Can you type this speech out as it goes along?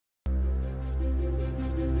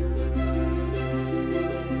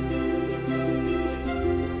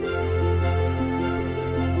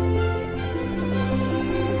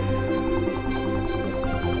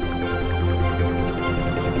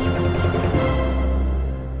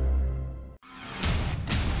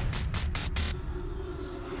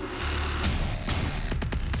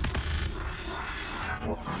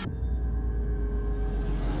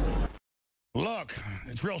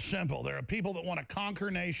It's real simple. There are people that want to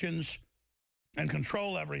conquer nations and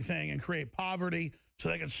control everything and create poverty so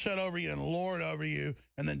they can sit over you and lord over you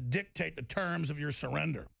and then dictate the terms of your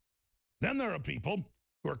surrender. Then there are people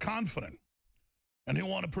who are confident and who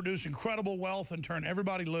want to produce incredible wealth and turn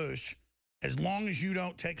everybody loose as long as you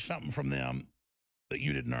don't take something from them that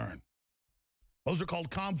you didn't earn. Those are called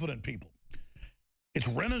confident people. It's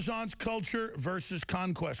Renaissance culture versus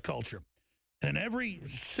conquest culture. And in every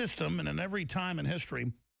system and in every time in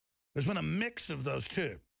history, there's been a mix of those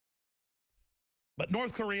two. But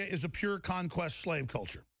North Korea is a pure conquest slave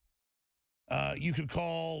culture. You could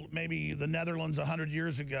call maybe the Netherlands 100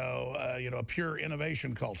 years ago, a pure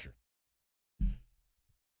innovation culture.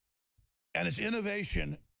 And it's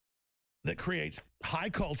innovation that creates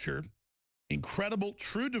high culture, incredible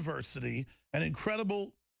true diversity, and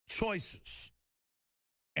incredible choices.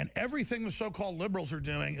 And everything the so-called liberals are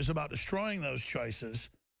doing is about destroying those choices.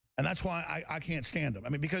 And that's why I can't stand them. I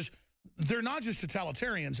mean, because they're not just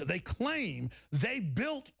totalitarians. They claim they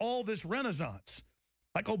built all this renaissance.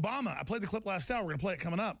 Like Obama, I played the clip last hour. We're going to play it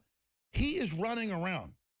coming up. He is running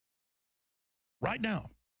around right now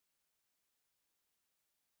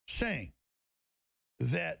saying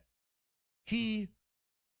that he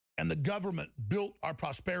and the government built our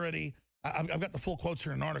prosperity. I've got the full quotes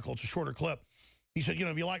here in an article. It's a shorter clip. He said,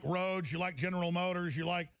 if you like roads, you like General Motors, you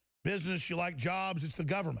like business, you like jobs, it's the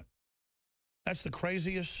government. That's the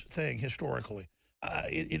craziest thing historically.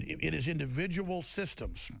 It is individual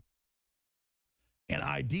systems and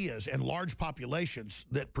ideas and large populations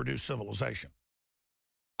that produce civilization.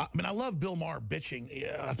 I mean, I love Bill Maher bitching.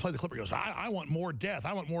 I played the clip where he goes, I want more death.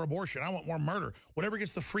 I want more abortion. I want more murder. Whatever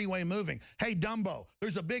gets the freeway moving. Hey, Dumbo,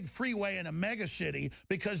 there's a big freeway in a mega city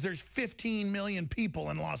because there's 15 million people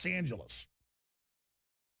in Los Angeles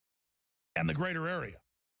and the greater area.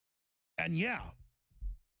 And yeah,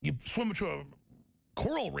 you swim into a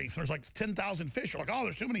coral reef and there's like 10,000 fish. You're like, oh,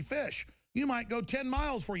 there's too many fish. You might go 10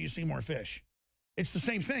 miles before you see more fish. It's the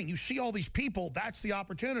same thing. You see all these people, that's the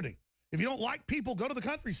opportunity. If you don't like people, go to the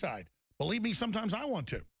countryside. Believe me, sometimes I want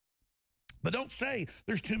to. But don't say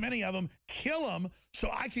there's too many of them. Kill them so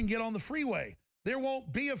I can get on the freeway. There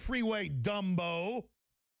won't be a freeway, Dumbo.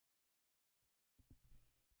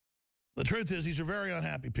 The truth is, these are very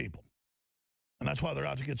unhappy people. And that's why they're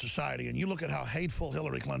out to get society. And you look at how hateful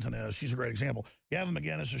Hillary Clinton is. She's a great example. Gavin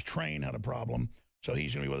McInnes' train had a problem. So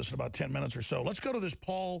he's going to be with us in about 10 minutes or so. Let's go to this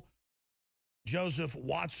Paul Joseph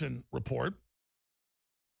Watson report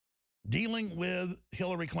dealing with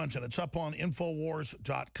Hillary Clinton. It's up on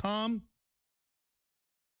Infowars.com.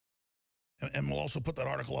 And we'll also put that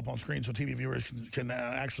article up on screen so TV viewers can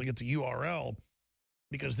actually get the URL,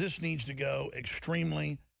 because this needs to go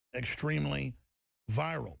extremely, extremely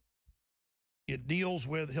viral. It deals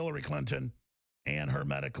with Hillary Clinton and her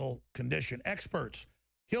medical condition. Experts,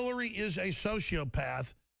 Hillary is a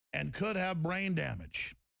sociopath and could have brain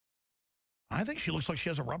damage. I think she looks like she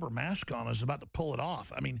has a rubber mask on and is about to pull it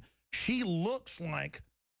off. I mean, she looks like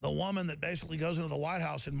the woman that basically goes into the White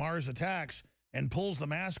House in Mars Attacks and pulls the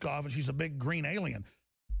mask off and she's a big green alien.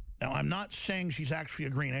 Now, I'm not saying she's actually a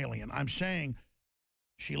green alien. I'm saying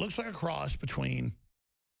she looks like a cross between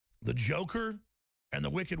the Joker and the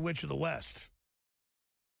Wicked Witch of the West.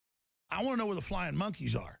 I want to know where the flying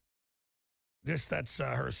monkeys are. I guess that's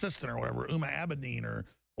her assistant or whatever, Uma Abedin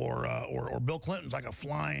or Bill Clinton's like a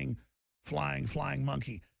flying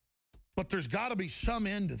monkey. But there's got to be some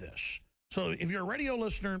end to this. So if you're a radio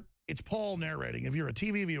listener, it's Paul narrating. If you're a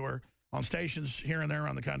TV viewer on stations here and there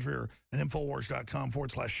around the country or at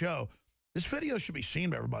Infowars.com/show, this video should be seen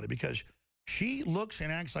by everybody because she looks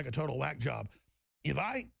and acts like a total whack job. If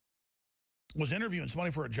I was interviewing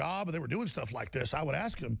somebody for a job and they were doing stuff like this, I would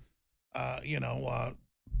ask them,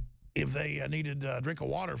 if they needed a drink of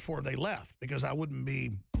water before they left, because I wouldn't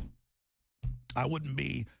be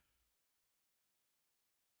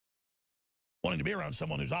wanting to be around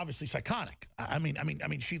someone who's obviously psychotic. I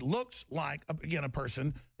mean, she looks like, again, a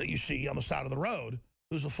person that you see on the side of the road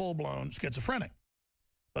who's a full-blown schizophrenic.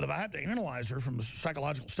 But if I had to analyze her from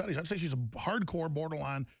psychological studies, I'd say she's a hardcore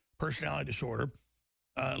borderline personality disorder,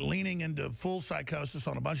 leaning into full psychosis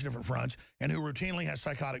on a bunch of different fronts, and who routinely has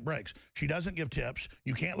psychotic breaks. She doesn't give tips.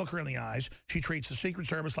 You can't look her in the eyes. She treats the Secret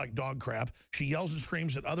Service like dog crap. She yells and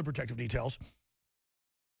screams at other protective details.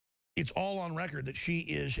 It's all on record that she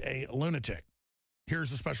is a lunatic.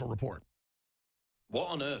 Here's the special report. What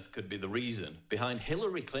on earth could be the reason behind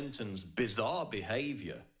Hillary Clinton's bizarre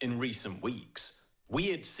behavior in recent weeks?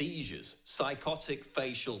 Weird seizures, psychotic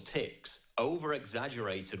facial tics,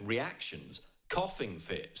 over-exaggerated reactions, coughing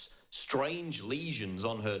fits, strange lesions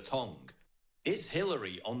on her tongue. Is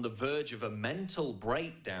Hillary on the verge of a mental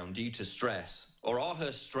breakdown due to stress, or are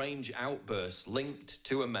her strange outbursts linked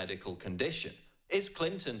to a medical condition? Is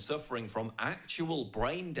Clinton suffering from actual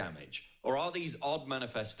brain damage, or are these odd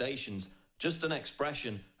manifestations just an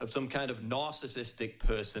expression of some kind of narcissistic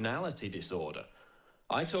personality disorder?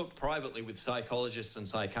 I talked privately with psychologists and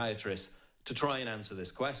psychiatrists to try and answer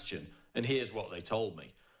this question, and here's what they told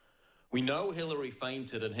me. We know Hillary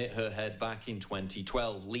fainted and hit her head back in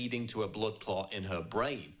 2012, leading to a blood clot in her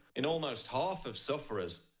brain. In almost half of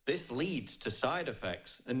sufferers, this leads to side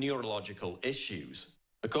effects and neurological issues.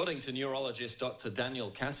 According to neurologist Dr.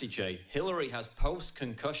 Daniel Kasiche, Hillary has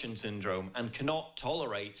post-concussion syndrome and cannot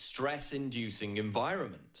tolerate stress-inducing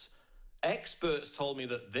environments. Experts told me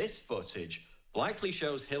that this footage likely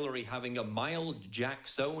shows Hillary having a mild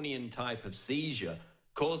Jacksonian type of seizure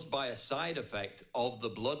caused by a side effect of the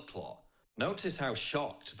blood clot. Notice how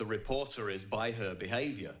shocked the reporter is by her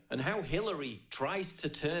behavior and how Hillary tries to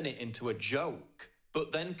turn it into a joke,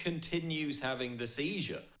 but then continues having the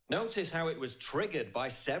seizure. Notice how it was triggered by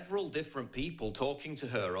several different people talking to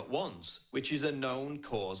her at once, which is a known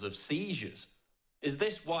cause of seizures. Is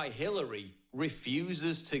this why Hillary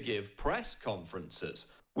refuses to give press conferences?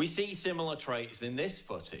 We see similar traits in this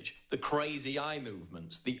footage: the crazy eye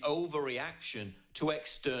movements, the overreaction to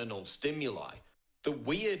external stimuli, the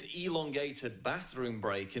weird elongated bathroom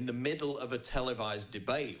break in the middle of a televised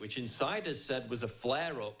debate, which insiders said was a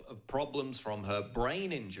flare-up of problems from her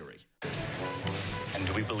brain injury. And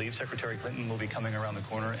do we believe Secretary Clinton will be coming around the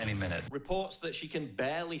corner any minute? Reports that she can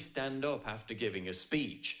barely stand up after giving a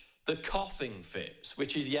speech. The coughing fits,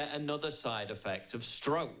 which is yet another side effect of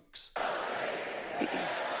strokes.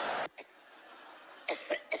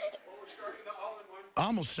 I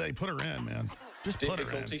almost say put her in, man. Just put her in.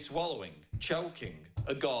 Difficulty swallowing, choking,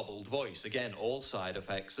 a garbled voice. Again, all side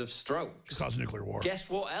effects of strokes. Cause nuclear war. Guess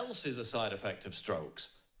what else is a side effect of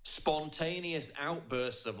strokes? Spontaneous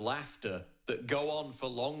outbursts of laughter that go on for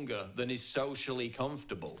longer than is socially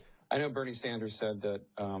comfortable. I know Bernie Sanders said that,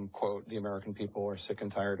 quote, the American people are sick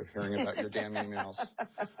and tired of hearing about your damn emails.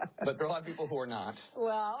 But there are a lot of people who are not.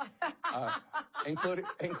 Well.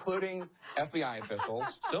 Including FBI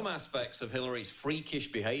officials. Some aspects of Hillary's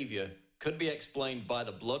freakish behavior could be explained by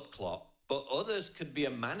the blood clot, but others could be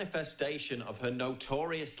a manifestation of her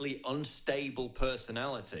notoriously unstable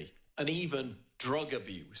personality and even drug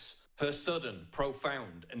abuse. Her sudden,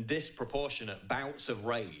 profound, and disproportionate bouts of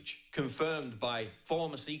rage, confirmed by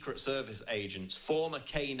former Secret Service agents, former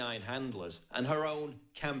K-9 handlers, and her own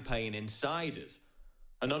campaign insiders.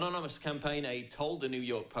 An anonymous campaign aide told the New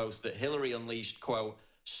York Post that Hillary unleashed, quote,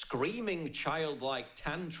 screaming childlike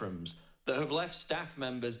tantrums that have left staff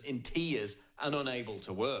members in tears and unable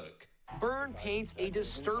to work. Byrne paints a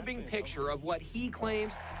disturbing picture of what he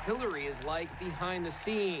claims Hillary is like behind the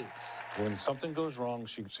scenes. When something goes wrong,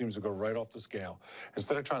 she seems to go right off the scale.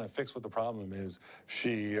 Instead of trying to fix what the problem is,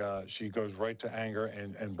 she goes right to anger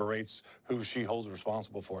and berates who she holds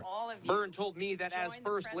responsible for it. Byrne told me that as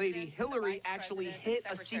First Lady, Hillary actually hit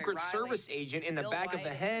a Secret Service agent in the back of the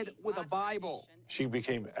head with a Bible. She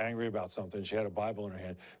became angry about something. She had a Bible in her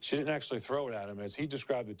hand. She didn't actually throw it at him. As he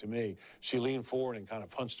described it to me, she leaned forward and kind of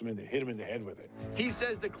punched him hit him in the head with it. He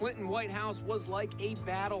says the Clinton White House was like a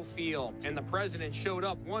battlefield, and the president showed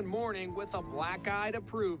up one morning with a black eye to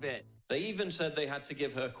prove it. They even said they had to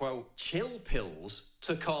give her, quote, chill pills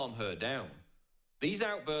to calm her down. These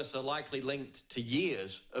outbursts are likely linked to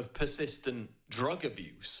years of persistent drug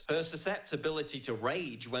abuse. Her susceptibility to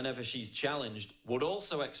rage whenever she's challenged would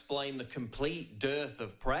also explain the complete dearth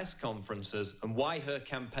of press conferences and why her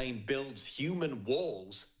campaign builds human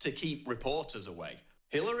walls to keep reporters away.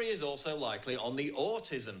 Hillary is also likely on the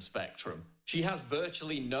autism spectrum. She has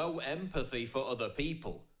virtually no empathy for other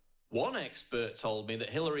people. One expert told me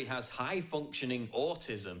that Hillary has high-functioning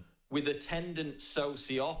autism with attendant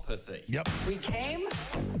sociopathy. Yep. We came,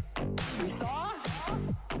 we saw,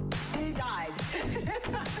 he died.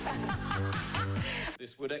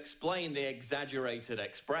 This would explain the exaggerated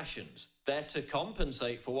expressions. They're to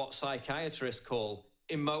compensate for what psychiatrists call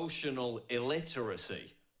emotional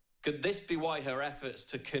illiteracy. Could this be why her efforts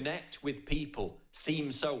to connect with people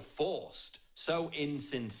seem so forced, so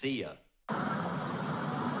insincere?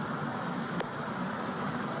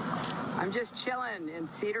 I'm just chilling in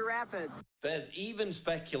Cedar Rapids. There's even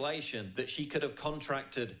speculation that she could have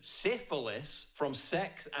contracted syphilis from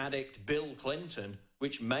sex addict Bill Clinton,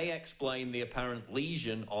 which may explain the apparent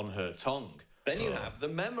lesion on her tongue. Then you have the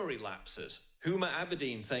memory lapses. Huma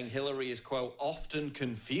Abedin saying Hillary is, quote, often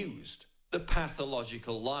confused. The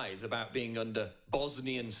pathological lies about being under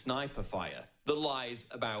Bosnian sniper fire. The lies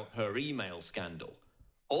about her email scandal.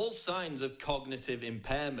 All signs of cognitive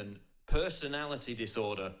impairment personality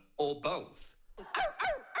disorder, or both.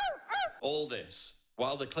 All this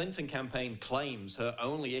while the Clinton campaign claims her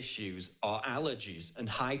only issues are allergies and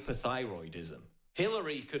hyperthyroidism.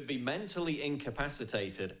 Hillary could be mentally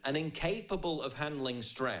incapacitated and incapable of handling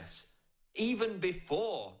stress even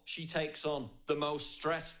before she takes on the most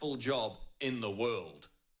stressful job in the world.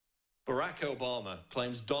 Barack Obama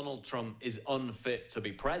claims Donald Trump is unfit to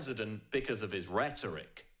be president because of his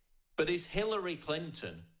rhetoric. But is Hillary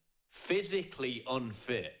Clinton physically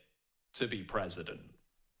unfit to be president?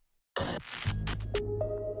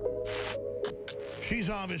 She's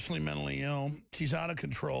obviously mentally ill. She's out of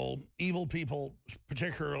control. Evil people,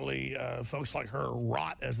 particularly folks like her,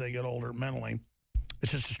 rot as they get older mentally.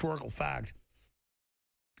 It's just historical fact.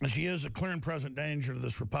 And she is a clear and present danger to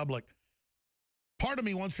this republic. Part of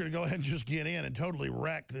me wants her to go ahead and just get in and totally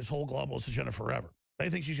wreck this whole globalist agenda forever. They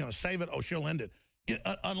think she's going to save it. Oh, she'll end it.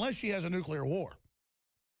 Unless she has a nuclear war.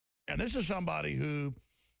 And this is somebody who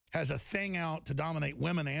has a thing out to dominate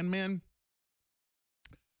women and men,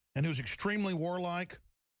 and who's extremely warlike.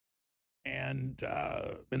 And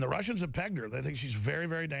the Russians have pegged her. They think she's very,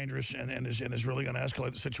 very dangerous and is really going to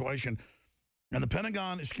escalate the situation. And the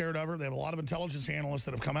Pentagon is scared of her. They have a lot of intelligence analysts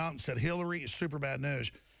that have come out and said Hillary is super bad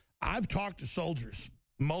news. I've talked to soldiers,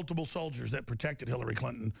 multiple soldiers that protected Hillary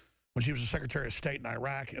Clinton when she was the Secretary of State in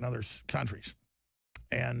Iraq and other countries.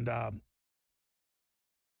 And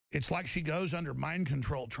it's like she goes under mind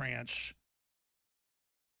control trance.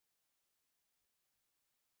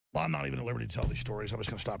 Well, I'm not even at liberty to tell these stories. I'm just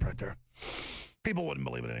going to stop right there. People wouldn't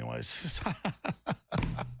believe it anyways.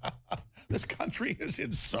 This country is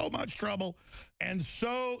in so much trouble, and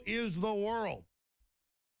so is the world.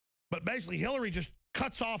 But basically, Hillary just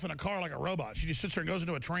cuts off in a car like a robot. She just sits there and goes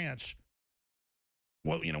into a trance.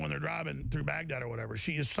 Well, you know, when they're driving through Baghdad or whatever,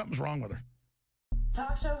 something's wrong with her.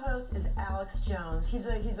 Talk show host is Alex Jones. He's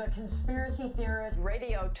a conspiracy theorist.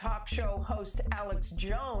 Radio talk show host Alex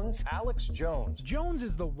Jones. Alex Jones. Jones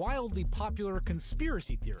is the wildly popular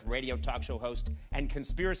conspiracy theorist. Radio talk show host and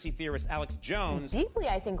conspiracy theorist Alex Jones. Deeply,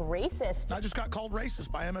 I think, racist. I just got called racist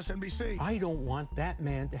by MSNBC. I don't want that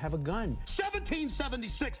man to have a gun.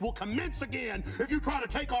 1776 will commence again if you try to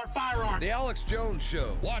take our firearms. The Alex Jones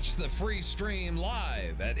Show. Watch the free stream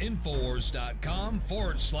live at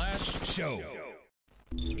Infowars.com/show.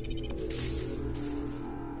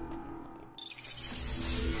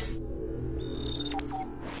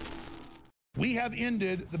 We have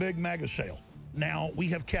ended the big mega sale. Now, we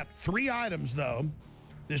have kept 3 items, though,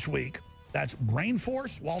 this week. That's Brain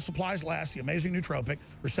Force, While Supplies Last, the amazing nootropic,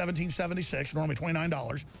 for $17.76, normally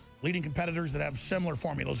 $29. Leading competitors that have similar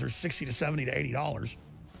formulas are $60 to $70 to $80.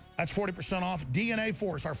 That's 40% off. DNA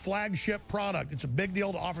Force, our flagship product. It's a big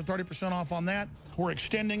deal to offer 30% off on that. We're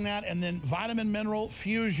extending that. And then Vitamin Mineral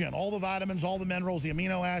Fusion. All the vitamins, all the minerals, the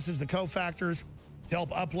amino acids, the cofactors to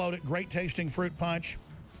help upload it. Great tasting fruit punch.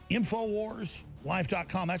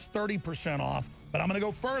 InfoWarsLife.com. That's 30% off. But I'm going to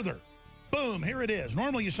go further. Boom, here it is.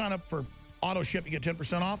 Normally you sign up for auto ship, you get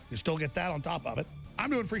 10% off. You still get that on top of it.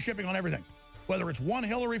 I'm doing free shipping on everything. Whether it's one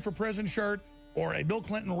Hillary for Prison shirt or a Bill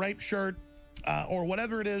Clinton rape shirt, or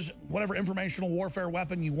whatever it is, whatever informational warfare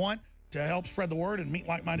weapon you want to help spread the word and meet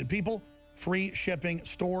like-minded people, free shipping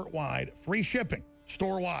store-wide. Free shipping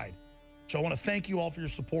store-wide. So I want to thank you all for your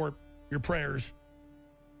support, your prayers,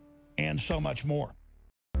 and so much more.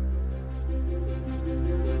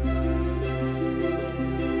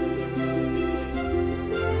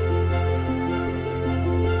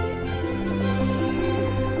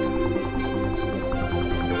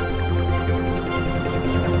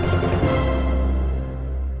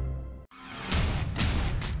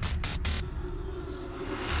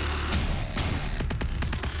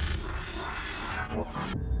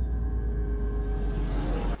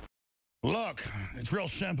 Look, it's real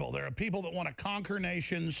simple. There are people that want to conquer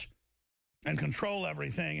nations and control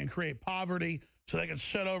everything and create poverty so they can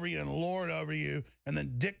sit over you and lord over you and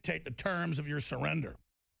then dictate the terms of your surrender.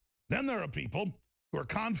 Then there are people who are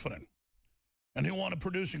confident and who want to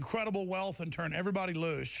produce incredible wealth and turn everybody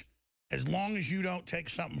loose as long as you don't take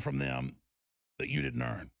something from them that you didn't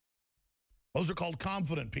earn. Those are called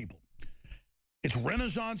confident people. It's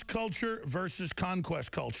Renaissance culture versus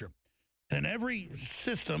conquest culture. And in every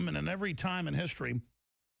system and in every time in history,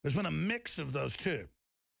 there's been a mix of those two.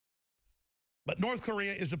 But North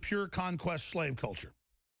Korea is a pure conquest slave culture.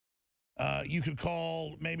 You could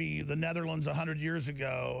call maybe the Netherlands 100 years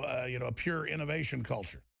ago, a pure innovation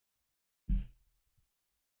culture.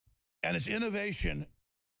 And it's innovation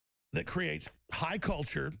that creates high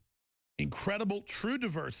culture, incredible true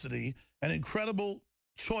diversity, and incredible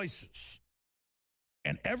choices.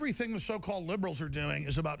 And everything the so-called liberals are doing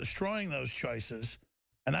is about destroying those choices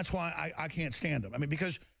And that's why I can't stand them. I mean,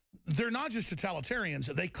 because they're not just totalitarians.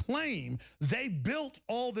 They claim they built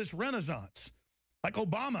all this renaissance. Like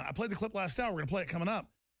Obama, I played the clip last hour. We're going to play it coming up.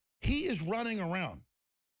 He is running around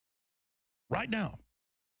right now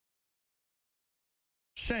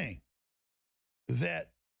saying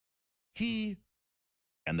that he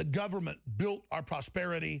and the government built our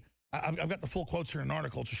prosperity. I've got the full quotes here in an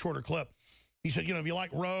article. It's a shorter clip. He said, you know, if you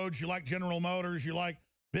like roads, you like General Motors, you like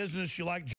business, you like